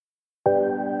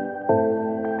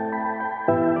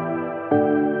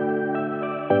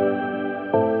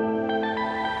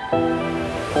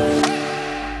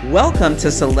Welcome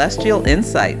to Celestial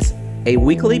Insights, a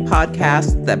weekly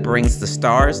podcast that brings the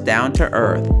stars down to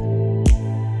earth.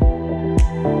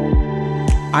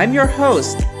 I'm your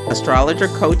host, astrologer,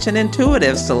 coach, and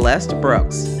intuitive Celeste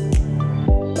Brooks.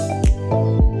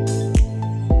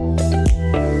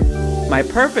 My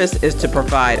purpose is to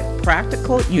provide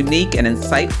practical, unique, and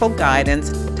insightful guidance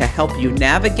to help you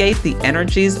navigate the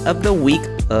energies of the week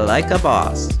like a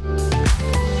boss.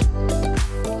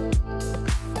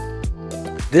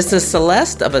 This is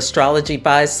Celeste of Astrology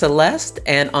by Celeste,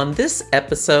 and on this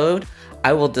episode,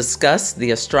 I will discuss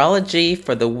the astrology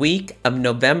for the week of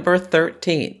November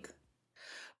 13th.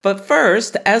 But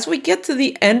first, as we get to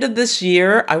the end of this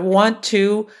year, I want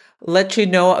to let you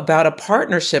know about a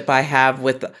partnership I have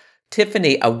with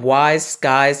Tiffany of Wise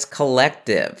Skies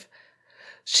Collective.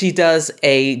 She does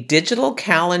a digital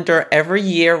calendar every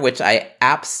year, which I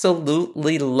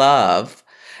absolutely love.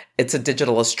 It's a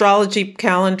digital astrology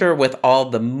calendar with all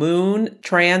the moon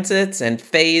transits and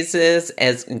phases,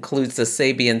 as includes the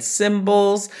Sabian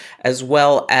symbols, as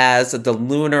well as the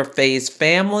lunar phase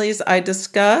families I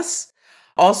discuss.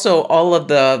 Also, all of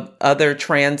the other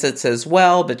transits as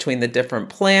well between the different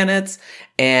planets.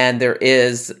 And there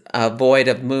is a void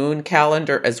of moon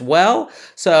calendar as well.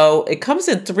 So it comes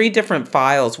in 3 different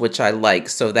files, which I like,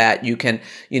 so that you can,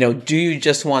 do you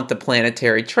just want the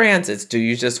planetary transits? Do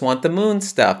you just want the moon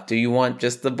stuff? Do you want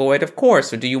just the void, of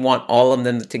course? Or do you want all of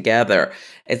them together?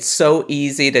 It's so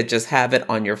easy to just have it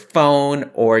on your phone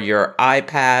or your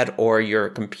iPad or your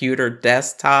computer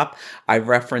desktop. I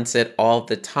reference it all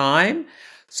the time.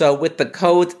 So with the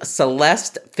code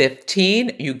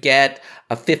Celeste15, you get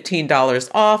a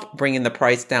 $15 off, bringing the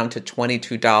price down to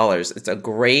 $22. It's a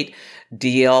great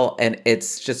deal, and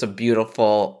it's just a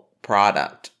beautiful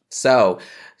product. So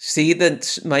see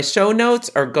my show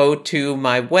notes, or go to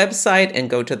my website and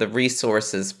go to the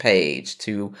resources page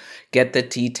to get the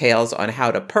details on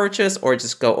how to purchase, or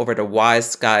just go over to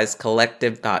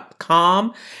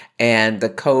wiseskiescollective.com, and the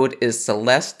code is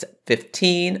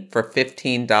Celeste15 for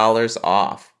 $15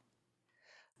 off.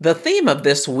 The theme of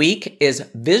this week is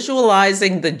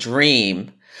visualizing the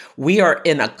dream. We are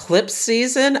in eclipse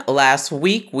season. Last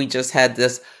week, we just had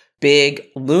this big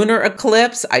lunar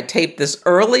eclipse. I taped this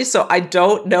early, so I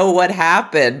don't know what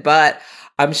happened, but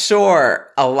I'm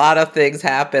sure a lot of things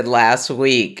happened last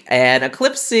week. And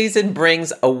eclipse season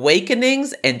brings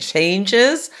awakenings and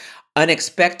changes,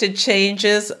 unexpected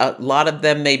changes. A lot of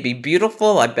them may be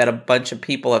beautiful. I bet a bunch of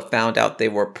people have found out they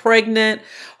were pregnant.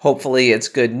 Hopefully it's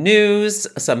good news.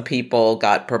 Some people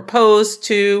got proposed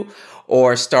to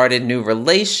or started new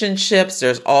relationships.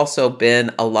 There's also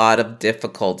been a lot of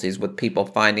difficulties with people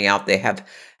finding out they have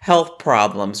health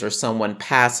problems, or someone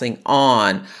passing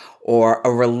on, or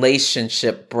a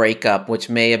relationship breakup, which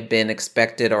may have been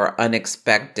expected or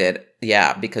unexpected.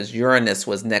 Yeah, because Uranus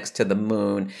was next to the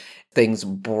moon. Things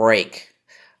break,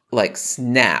 like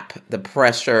snap. The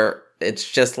pressure, it's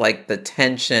just like the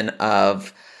tension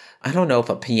of, I don't know if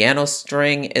a piano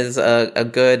string is a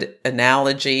good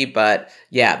analogy, but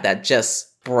yeah, that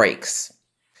just breaks.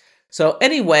 So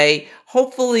anyway,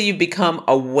 hopefully you become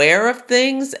aware of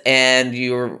things and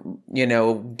you're,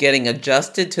 getting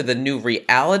adjusted to the new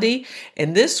reality.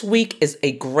 And this week is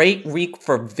a great week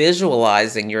for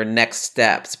visualizing your next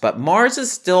steps. But Mars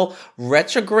is still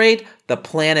retrograde. The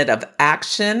planet of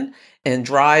action and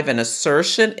drive and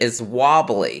assertion is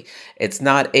wobbly. It's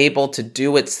not able to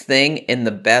do its thing in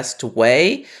the best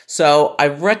way. So I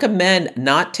recommend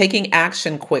not taking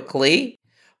action quickly,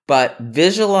 but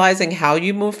visualizing how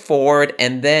you move forward,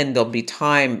 and then there'll be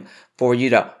time for you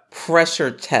to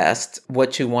pressure test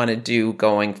what you want to do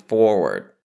going forward.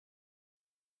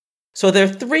 So there are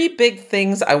 3 big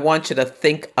things I want you to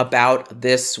think about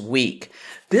this week.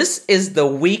 This is the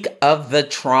week of the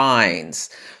Trines.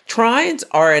 Trines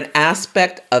are an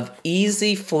aspect of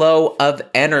easy flow of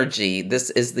energy. This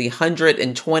is the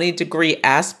 120-degree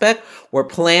aspect where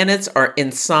planets are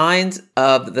in signs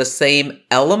of the same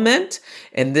element.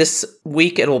 And this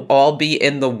week, it'll all be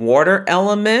in the water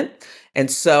element.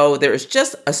 And so there's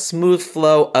just a smooth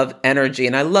flow of energy.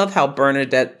 And I love how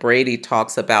Bernadette Brady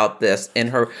talks about this in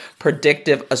her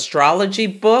predictive astrology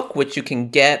book, which you can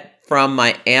get from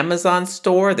my Amazon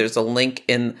store. There's a link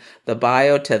in the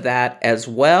bio to that as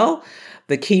well.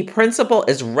 The key principle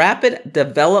is rapid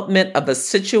development of a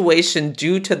situation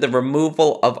due to the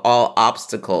removal of all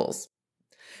obstacles.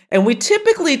 And we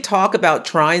typically talk about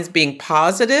trines being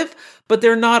positive, but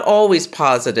they're not always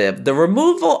positive. The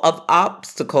removal of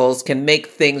obstacles can make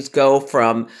things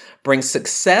bring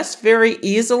success very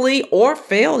easily or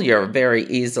failure very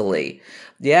easily.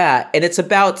 Yeah, and it's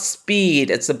about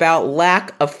speed. It's about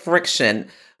lack of friction.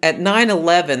 At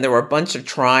 9/11, there were a bunch of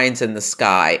trines in the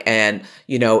sky, and,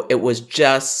 it was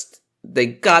just, they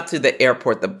got to the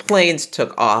airport, the planes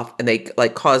took off, and they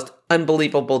like caused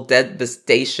unbelievable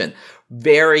devastation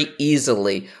very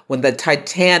easily. When the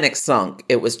Titanic sunk,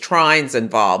 it was trines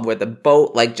involved, where the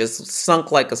boat like just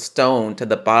sunk like a stone to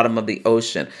the bottom of the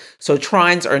ocean. So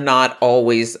trines are not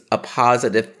always a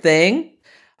positive thing,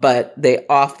 but they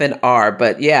often are.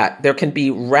 But yeah, there can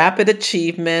be rapid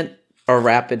achievement or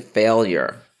rapid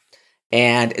failure.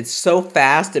 And it's so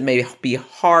fast, it may be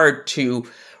hard to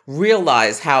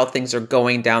realize how things are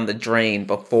going down the drain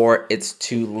before it's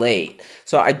too late.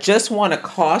 So I just want to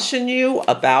caution you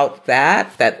about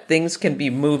that things can be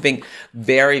moving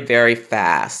very, very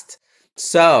fast.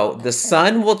 So the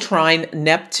sun will trine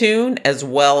Neptune as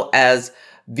well as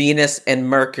Venus and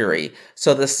Mercury.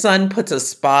 So the sun puts a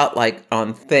spotlight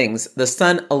on things. The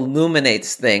sun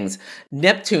illuminates things.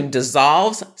 Neptune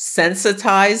dissolves,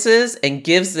 sensitizes, and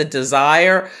gives the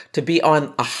desire to be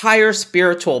on a higher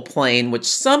spiritual plane, which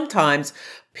sometimes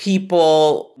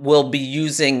people will be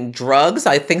using drugs.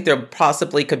 I think there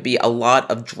possibly could be a lot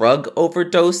of drug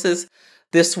overdoses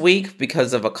this week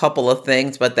because of a couple of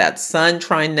things, but that Sun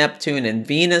trine Neptune and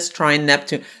Venus trine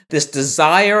Neptune, this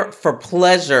desire for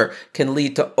pleasure can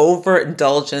lead to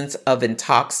overindulgence of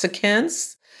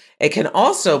intoxicants. It can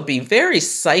also be very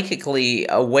psychically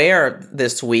aware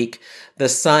this week. The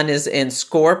Sun is in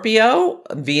Scorpio,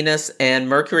 Venus and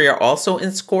Mercury are also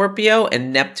in Scorpio,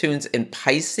 and Neptune's in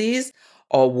Pisces.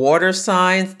 All water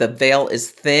signs, the veil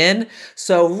is thin.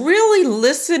 So really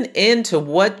listen into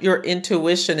what your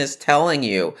intuition is telling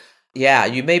you. Yeah,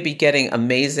 you may be getting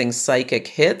amazing psychic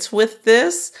hits with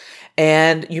this.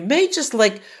 And you may just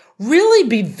really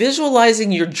be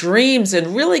visualizing your dreams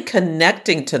and really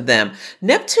connecting to them.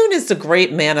 Neptune is a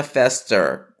great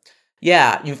manifester.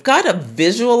 Yeah, you've got to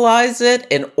visualize it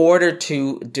in order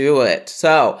to do it.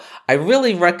 So I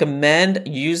really recommend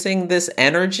using this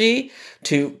energy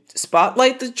to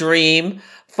spotlight the dream,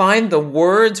 find the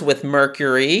words with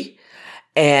Mercury,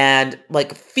 and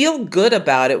feel good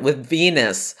about it with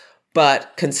Venus.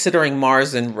 But considering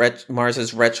Mars and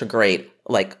Mars's retrograde,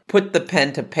 put the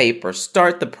pen to paper,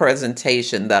 start the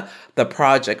presentation, the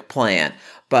project plan.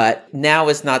 But now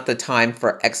is not the time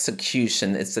for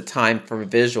execution. It's the time for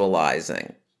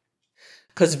visualizing.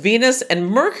 Because Venus and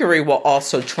Mercury will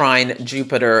also trine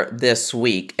Jupiter this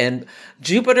week. And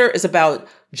Jupiter is about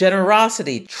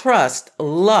generosity, trust,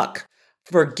 luck,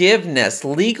 forgiveness.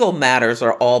 Legal matters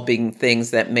are all being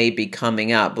things that may be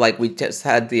coming up. Like we just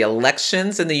had the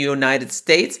elections in the United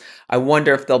States. I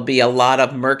wonder if there'll be a lot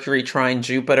of Mercury trine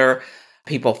Jupiter,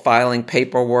 people filing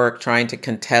paperwork, trying to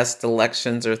contest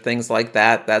elections or things like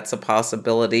that. That's a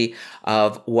possibility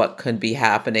of what could be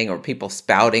happening, or people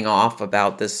spouting off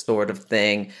about this sort of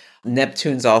thing.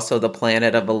 Neptune's also the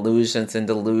planet of illusions and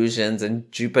delusions,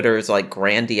 and Jupiter is like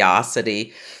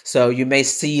grandiosity. So you may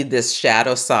see this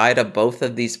shadow side of both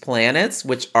of these planets,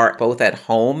 which are both at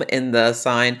home in the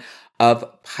sign of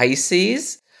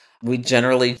Pisces. We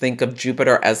generally think of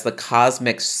Jupiter as the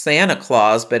cosmic Santa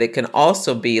Claus, but it can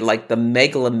also be like the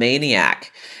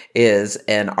megalomaniac is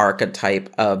an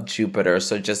archetype of Jupiter.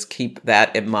 So just keep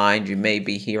that in mind. You may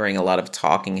be hearing a lot of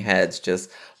talking heads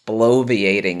just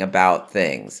bloviating about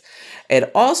things. And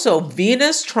also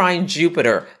Venus trine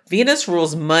Jupiter. Venus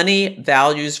rules money,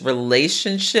 values,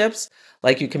 relationships.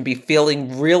 Like you can be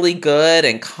feeling really good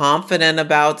and confident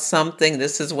about something.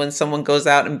 This is when someone goes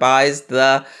out and buys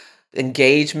the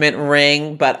engagement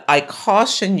ring. But I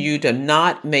caution you to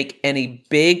not make any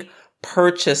big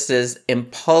purchases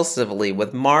impulsively.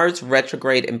 With Mars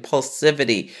retrograde,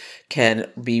 impulsivity can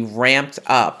be ramped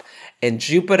up. And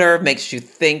Jupiter makes you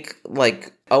think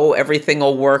oh, everything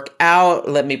will work out.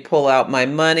 Let me pull out my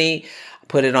money,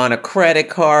 put it on a credit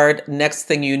card. Next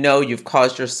thing you know, you've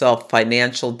caused yourself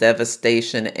financial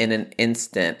devastation in an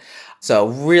instant. So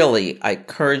really, I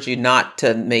encourage you not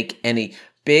to make any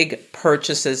big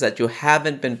purchases that you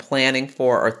haven't been planning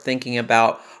for or thinking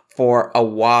about for a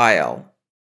while.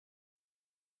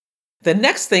 The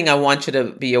next thing I want you to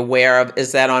be aware of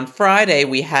is that on Friday,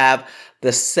 we have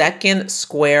the second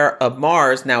square of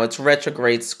Mars. Now it's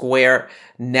retrograde square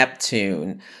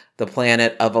Neptune, the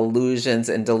planet of illusions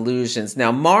and delusions.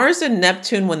 Now Mars and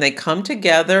Neptune, when they come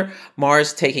together,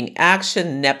 Mars taking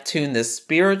action, Neptune, the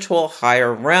spiritual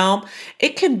higher realm,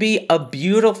 it can be a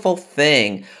beautiful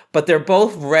thing, but they're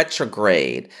both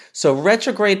retrograde. So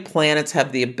retrograde planets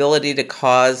have the ability to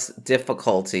cause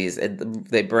difficulties.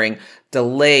 They bring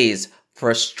delays,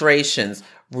 frustrations,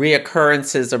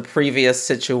 reoccurrences of previous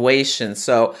situations.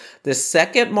 So the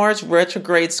second Mars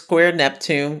retrograde square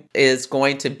Neptune is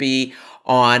going to be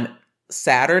on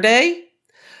Saturday,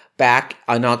 back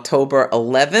on October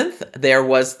 11th, there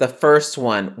was the first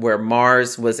one where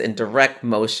Mars was in direct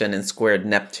motion and squared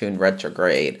Neptune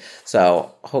retrograde.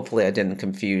 So hopefully I didn't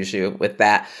confuse you with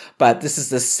that. But this is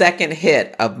the second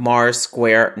hit of Mars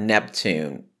square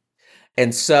Neptune.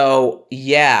 And so,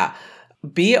 yeah,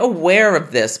 be aware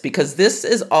of this because this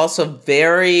is also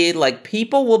very like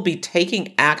people will be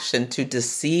taking action to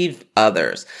deceive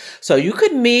others. So you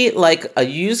could meet like a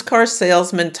used car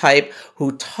salesman type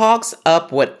who talks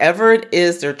up whatever it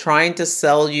is they're trying to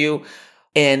sell you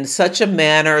in such a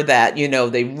manner that,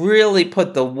 they really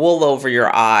put the wool over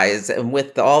your eyes. And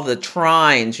with all the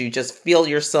trines, you just feel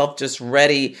yourself just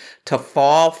ready to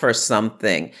fall for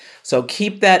something. So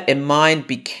keep that in mind.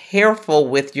 Be careful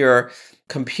with your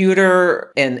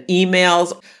computer and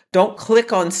emails. Don't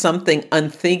click on something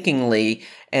unthinkingly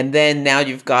and then now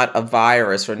you've got a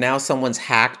virus or now someone's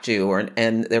hacked you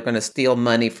and they're going to steal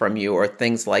money from you or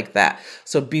things like that.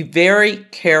 So be very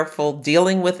careful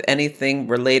dealing with anything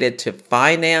related to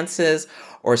finances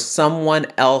or someone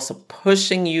else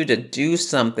pushing you to do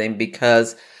something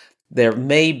because there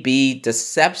may be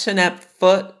deception at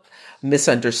foot,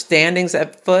 misunderstandings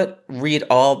at foot. Read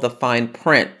all the fine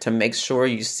print to make sure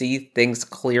you see things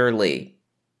clearly.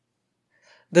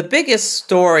 The biggest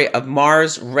story of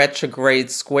Mars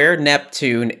retrograde square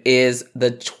Neptune is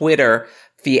the Twitter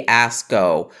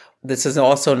fiasco. This is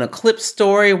also an eclipse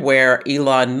story where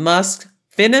Elon Musk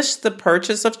finished the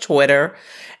purchase of Twitter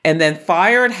and then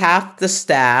fired half the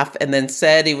staff and then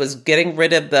said he was getting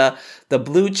rid of the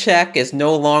blue check is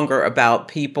no longer about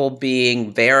people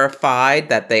being verified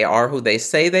that they are who they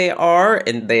say they are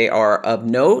and they are of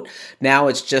note. Now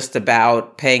it's just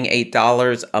about paying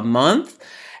 $8 a month.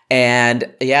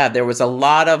 And yeah, there was a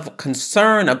lot of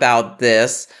concern about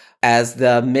this as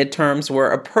the midterms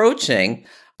were approaching.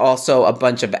 Also, a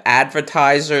bunch of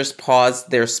advertisers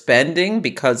paused their spending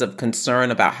because of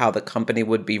concern about how the company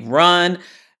would be run,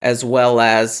 as well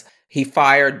as he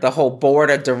fired the whole board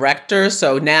of directors.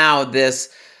 So now this,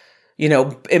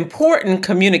 important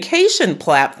communication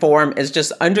platform is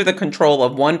just under the control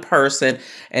of one person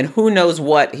and who knows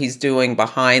what he's doing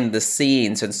behind the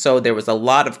scenes. And so there was a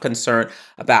lot of concern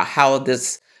about how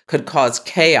this could cause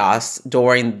chaos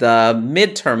during the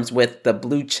midterms with the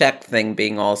blue check thing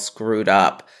being all screwed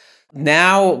up.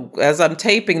 Now, as I'm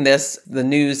taping this, the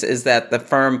news is that the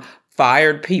firm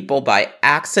fired people by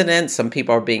accident. Some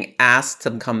people are being asked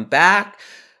to come back.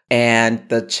 And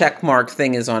the checkmark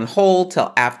thing is on hold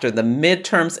till after the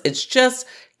midterms. It's just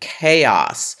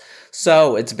chaos.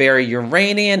 So it's very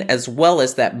Uranian as well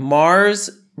as that Mars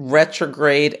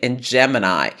retrograde in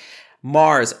Gemini.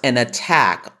 Mars, an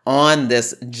attack on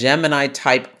this Gemini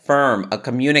type firm, a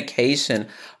communication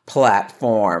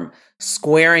platform,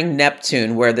 squaring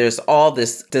Neptune, where there's all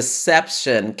this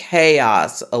deception,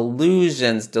 chaos,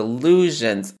 illusions,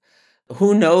 delusions.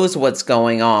 Who knows what's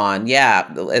going on?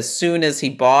 Yeah, as soon as he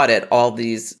bought it, all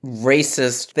these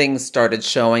racist things started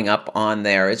showing up on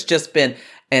there. It's just been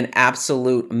an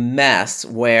absolute mess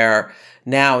where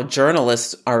now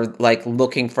journalists are like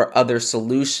looking for other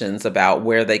solutions about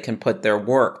where they can put their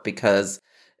work because,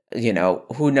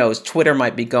 who knows? Twitter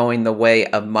might be going the way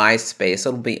of MySpace.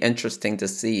 It'll be interesting to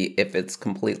see if it's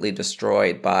completely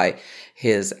destroyed by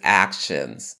his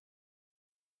actions.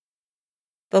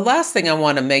 The last thing I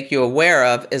want to make you aware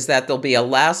of is that there'll be a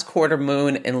last quarter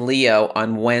moon in Leo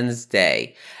on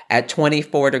Wednesday at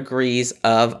 24 degrees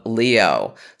of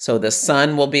Leo. So the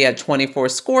sun will be at 24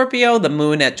 Scorpio, the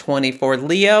moon at 24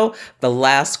 Leo. The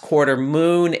last quarter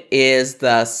moon is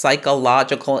the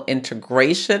psychological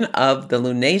integration of the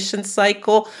lunation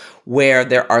cycle, where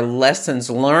there are lessons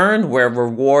learned, where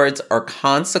rewards or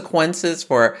consequences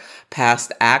for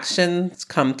past actions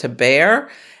come to bear.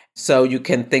 So you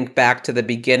can think back to the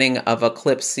beginning of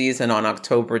eclipse season on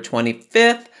October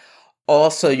 25th.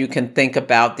 Also, you can think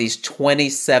about these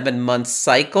 27-month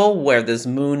cycle where this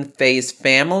moon phase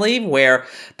family, where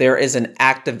there is an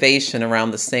activation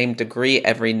around the same degree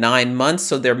every 9 months.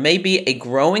 So there may be a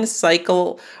growing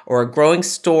cycle or a growing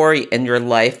story in your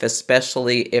life,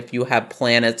 especially if you have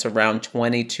planets around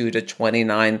 22 to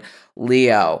 29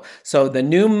 Leo. So the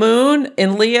new moon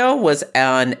in Leo was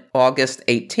on August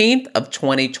 18th of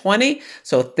 2020.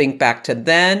 So think back to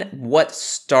then. What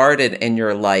started in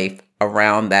your life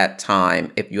around that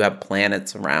time if you have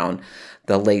planets around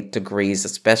the late degrees,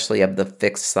 especially of the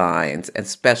fixed signs,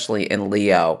 especially in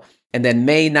Leo. And then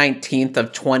May 19th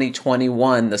of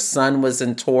 2021, the sun was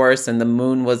in Taurus and the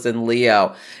moon was in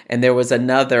Leo. And there was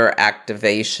another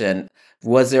activation.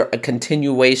 Was there a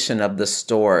continuation of the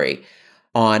story?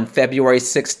 On February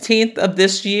 16th of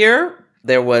this year,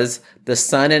 there was the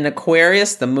sun in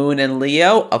Aquarius, the moon in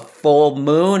Leo, a full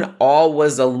moon, all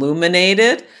was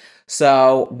illuminated.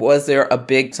 So was there a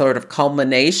big sort of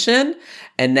culmination?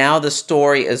 And now the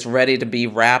story is ready to be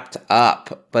wrapped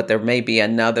up, but there may be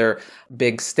another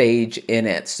big stage in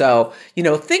it. So,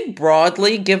 think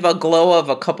broadly, give a glow of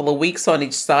a couple of weeks on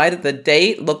each side of the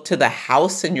date. Look to the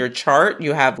house in your chart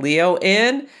you have Leo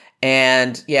in.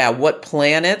 And what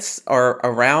planets are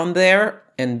around there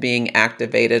and being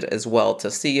activated as well to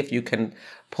see if you can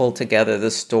pull together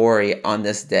the story on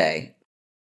this day.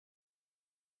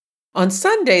 On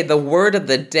Sunday, the word of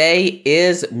the day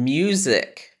is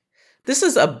music. This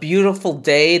is a beautiful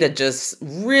day to just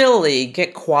really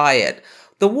get quiet.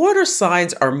 The water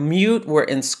signs are mute. We're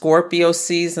in Scorpio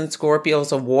season. Scorpio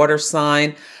is a water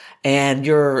sign, and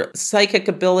your psychic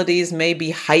abilities may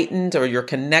be heightened, or your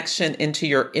connection into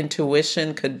your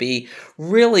intuition could be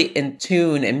really in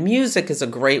tune. And music is a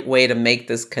great way to make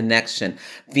this connection.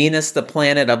 Venus, the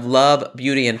planet of love,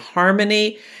 beauty, and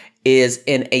harmony, is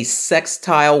in a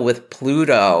sextile with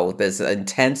Pluto, this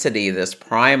intensity, this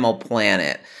primal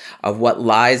planet of what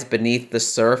lies beneath the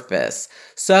surface.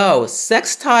 So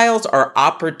sextiles are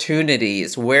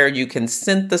opportunities where you can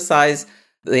synthesize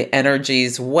the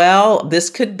energies. Well,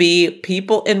 this could be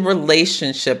people in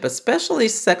relationship, especially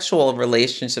sexual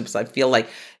relationships. I feel like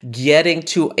getting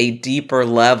to a deeper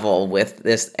level with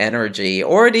this energy,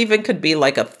 or it even could be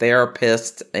like a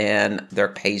therapist and their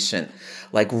patient.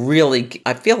 Like really,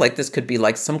 I feel like this could be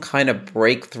like some kind of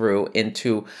breakthrough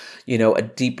into, a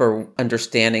deeper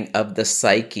understanding of the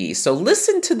psyche. So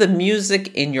listen to the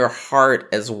music in your heart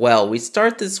as well. We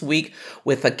start this week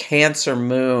with a Cancer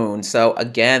moon. So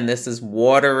again, this is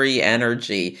watery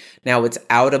energy. Now it's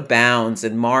out of bounds,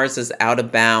 and Mars is out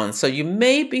of bounds. So you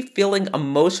may be feeling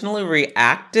emotionally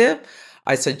reactive.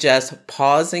 I suggest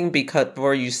pausing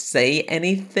before you say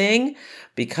anything,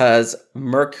 because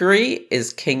Mercury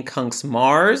is quincunx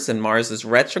Mars, and Mars is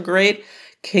retrograde.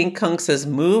 Quincunx says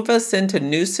move us into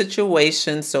new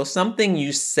situations. So something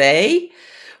you say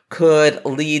could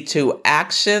lead to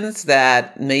actions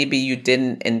that maybe you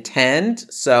didn't intend.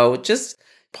 So just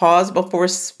pause before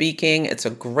speaking. It's a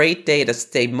great day to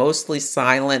stay mostly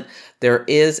silent. There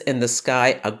is in the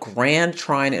sky a grand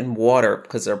trine in water,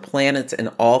 because there are planets in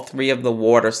all three of the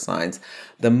water signs.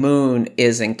 The moon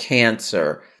is in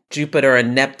Cancer, Jupiter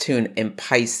and Neptune in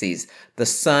Pisces, the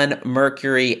Sun,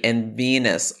 Mercury, and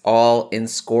Venus all in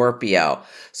Scorpio.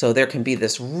 So there can be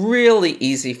this really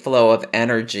easy flow of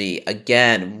energy.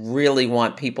 Again, really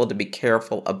want people to be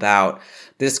careful about.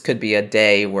 This could be a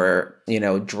day where,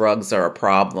 drugs are a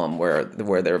problem, where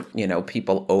there,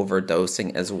 people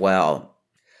overdosing as well.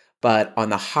 But on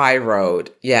the high road,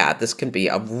 this can be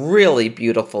a really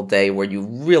beautiful day where you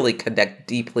really connect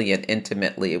deeply and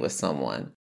intimately with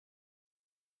someone.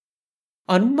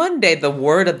 On Monday, the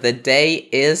word of the day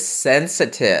is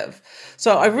sensitive.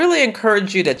 So I really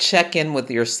encourage you to check in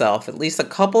with yourself at least a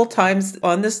couple times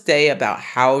on this day about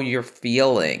how you're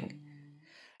feeling,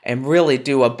 and really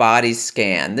do a body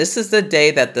scan. This is the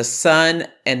day that the Sun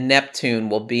and Neptune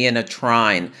will be in a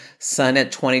trine. Sun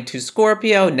at 22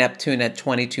 Scorpio, Neptune at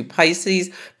 22 Pisces.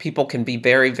 People can be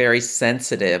very, very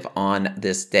sensitive on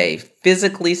this day.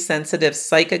 Physically sensitive,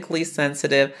 psychically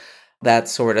sensitive, that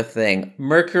sort of thing.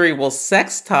 Mercury will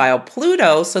sextile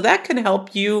Pluto, so that can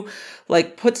help you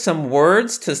put some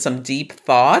words to some deep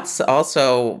thoughts.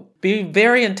 Also, be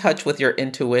very in touch with your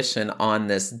intuition on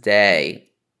this day.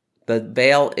 The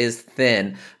veil is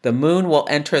thin. The moon will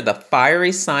enter the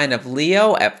fiery sign of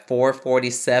Leo at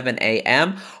 4:47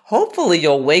 a.m. Hopefully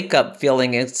you'll wake up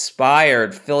feeling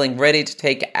inspired, feeling ready to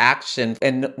take action.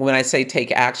 And when I say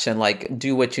take action,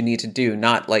 do what you need to do,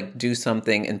 not do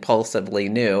something impulsively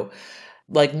new.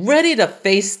 Ready to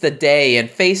face the day and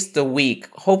face the week,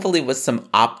 hopefully with some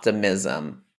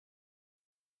optimism.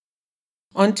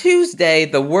 On Tuesday,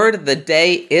 the word of the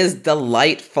day is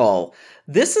delightful.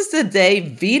 This is the day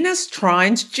Venus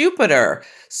trines Jupiter.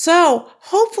 So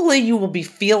hopefully you will be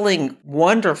feeling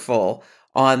wonderful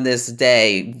on this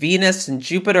day. Venus and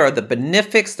Jupiter are the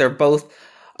benefics. They're both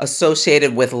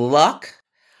associated with luck,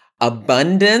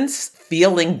 abundance,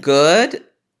 feeling good.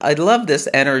 I love this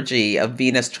energy of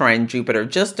Venus trine Jupiter.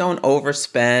 Just don't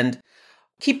overspend.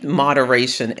 Keep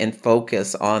moderation and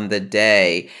focus on the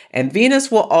day. And Venus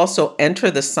will also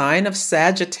enter the sign of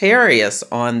Sagittarius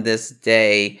on this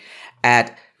day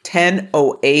at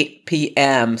 10:08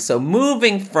 p.m. So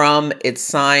moving from its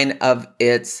sign of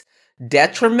its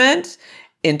detriment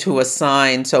into a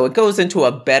sign. So it goes into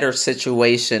a better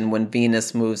situation when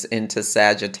Venus moves into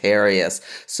Sagittarius.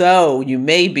 So you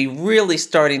may be really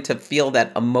starting to feel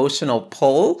that emotional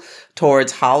pull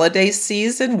towards holiday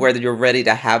season, where you're ready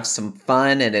to have some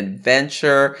fun and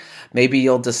adventure. Maybe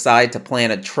you'll decide to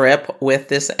plan a trip with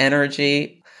this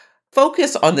energy.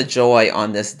 Focus on the joy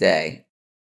on this day.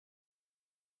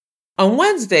 On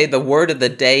Wednesday, the word of the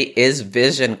day is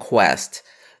Vision Quest.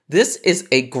 This is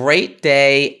a great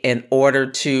day in order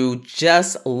to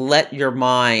just let your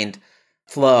mind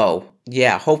flow.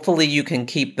 Yeah, hopefully you can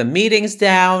keep the meetings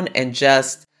down and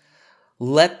just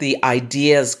let the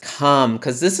ideas come,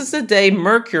 because this is a day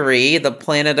Mercury, the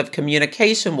planet of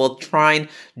communication, will trine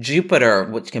Jupiter,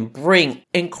 which can bring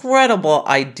incredible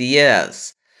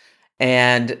ideas.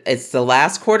 And it's the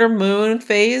last quarter moon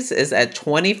phase is at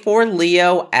 24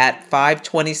 Leo at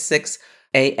 5:26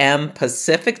 a.m.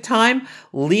 Pacific time.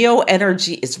 Leo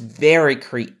energy is very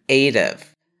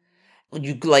creative.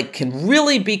 You can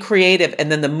really be creative,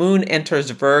 and then the moon enters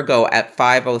Virgo at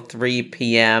 5:03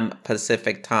 p.m.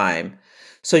 Pacific time.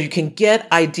 So you can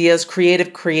get ideas,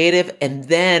 creative, and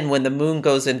then when the moon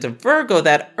goes into Virgo,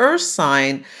 that earth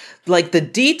sign, the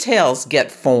details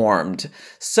get formed.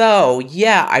 So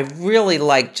yeah, I really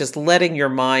like just letting your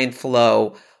mind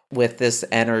flow with this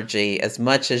energy as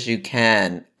much as you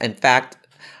can. In fact,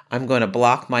 I'm going to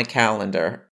block my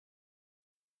calendar.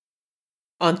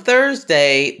 On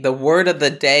Thursday, the word of the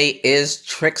day is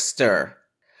trickster.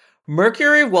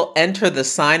 Mercury will enter the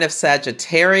sign of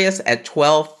Sagittarius at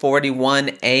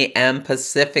 12:41 a.m.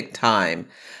 Pacific time.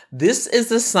 This is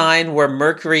the sign where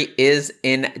Mercury is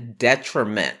in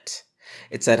detriment.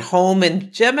 It's at home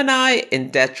in Gemini,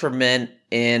 in detriment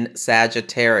in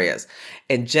Sagittarius.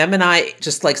 And Gemini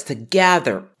just likes to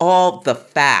gather all the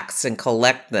facts and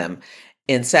collect them.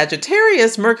 In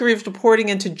Sagittarius, Mercury is reporting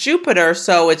into Jupiter,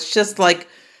 so it's just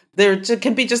there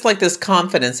can be just this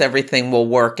confidence everything will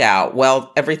work out.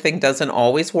 Well, everything doesn't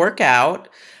always work out,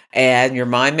 and your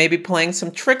mind may be playing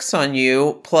some tricks on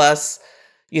you. Plus,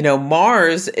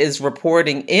 Mars is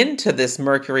reporting into this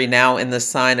Mercury now in the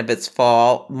sign of its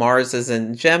fall. Mars is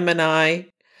in Gemini,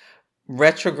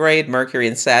 retrograde, Mercury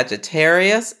in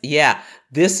Sagittarius. Yeah,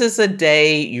 this is a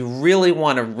day you really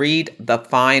want to read the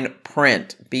fine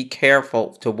print. Be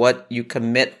careful to what you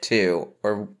commit to,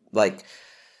 or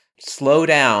slow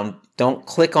down. Don't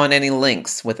click on any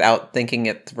links without thinking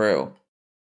it through.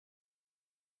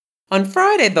 On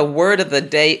Friday, the word of the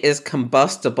day is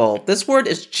combustible. This word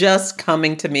is just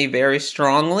coming to me very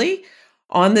strongly.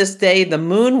 On this day, the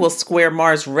moon will square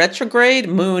Mars retrograde,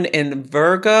 moon in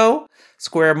Virgo,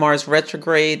 square Mars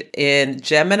retrograde in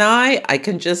Gemini. I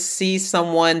can just see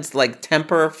someone's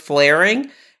temper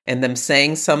flaring and them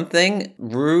saying something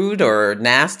rude or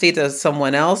nasty to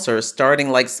someone else, or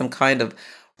starting some kind of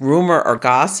rumor or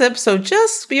gossip. So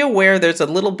just be aware there's a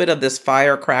little bit of this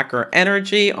firecracker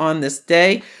energy on this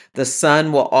day. The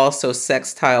sun will also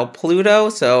sextile Pluto,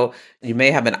 so you may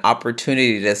have an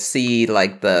opportunity to see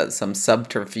some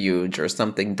subterfuge or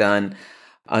something done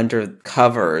under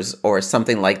covers or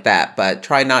something like that, but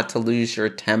try not to lose your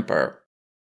temper.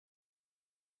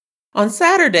 On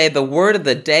Saturday, the word of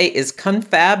the day is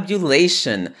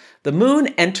confabulation. The moon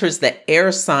enters the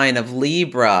air sign of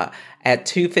Libra at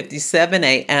 2:57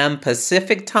 a.m.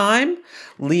 Pacific time.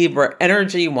 Libra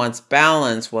energy wants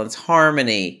balance, wants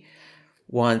harmony,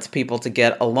 wants people to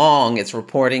get along. It's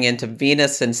reporting into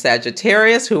Venus and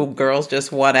Sagittarius, who girls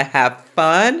just want to have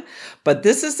fun. But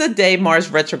this is the day Mars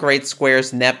retrograde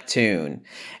squares Neptune.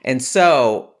 And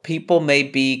so people may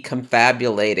be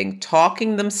confabulating,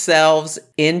 talking themselves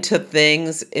into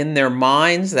things in their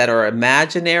minds that are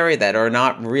imaginary, that are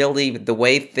not really the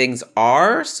way things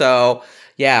are. So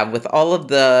yeah, with all of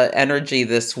the energy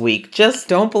this week, just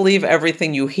don't believe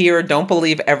everything you hear. Don't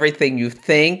believe everything you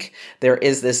think. There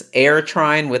is this air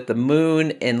trine with the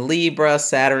moon in Libra,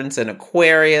 Saturn's in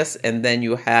Aquarius, and then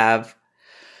you have,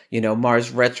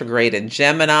 Mars retrograde in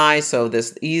Gemini. So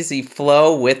this easy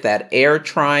flow with that air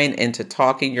trine into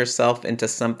talking yourself into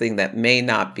something that may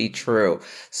not be true.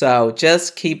 So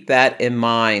just keep that in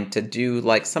mind to do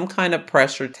some kind of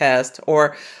pressure test,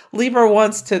 or Libra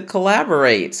wants to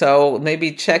collaborate. So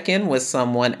maybe check in with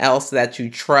someone else that you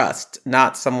trust,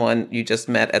 not someone you just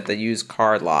met at the used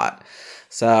car lot.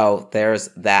 So there's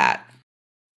that.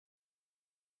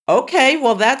 Okay,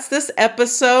 well, that's this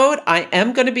episode. I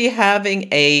am going to be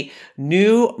having a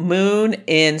new moon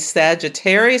in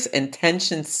Sagittarius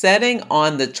intention setting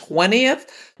on the 20th.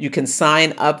 You can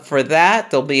sign up for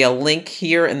that. There'll be a link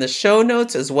here in the show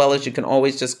notes, as well as you can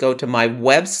always just go to my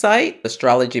website,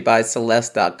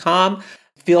 astrologybyceleste.com.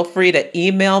 Feel free to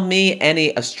email me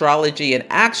any astrology in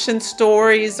action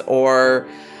stories or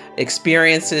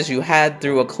experiences you had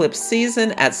through eclipse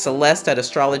season at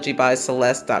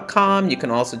celeste@astrologybyceleste.com. You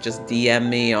can also just DM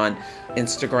me on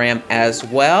Instagram as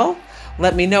well.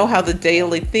 Let me know how the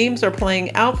daily themes are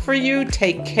playing out for you.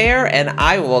 Take care, and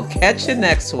I will catch you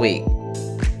next week.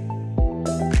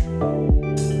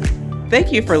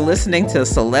 Thank you for listening to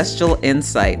Celestial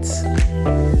Insights.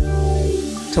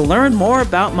 To learn more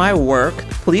about my work,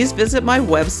 please visit my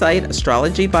website,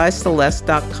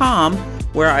 astrologybyceleste.com,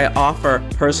 where I offer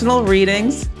personal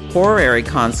readings, horary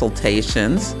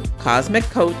consultations, cosmic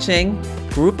coaching,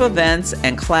 group events,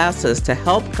 and classes to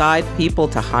help guide people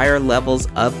to higher levels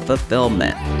of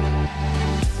fulfillment.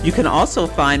 You can also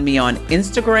find me on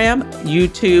Instagram,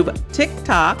 YouTube,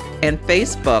 TikTok, and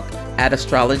Facebook at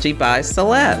Astrology by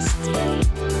Celeste.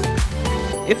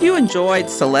 If you enjoyed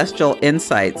Celestial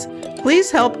Insights,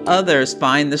 please help others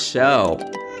find the show.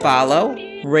 Follow,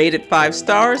 rate it 5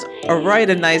 stars, or write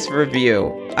a nice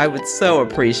review. I would so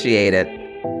appreciate it.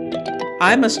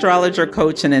 I'm astrologer,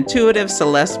 coach, and intuitive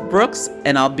Celeste Brooks,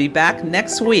 and I'll be back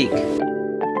next week.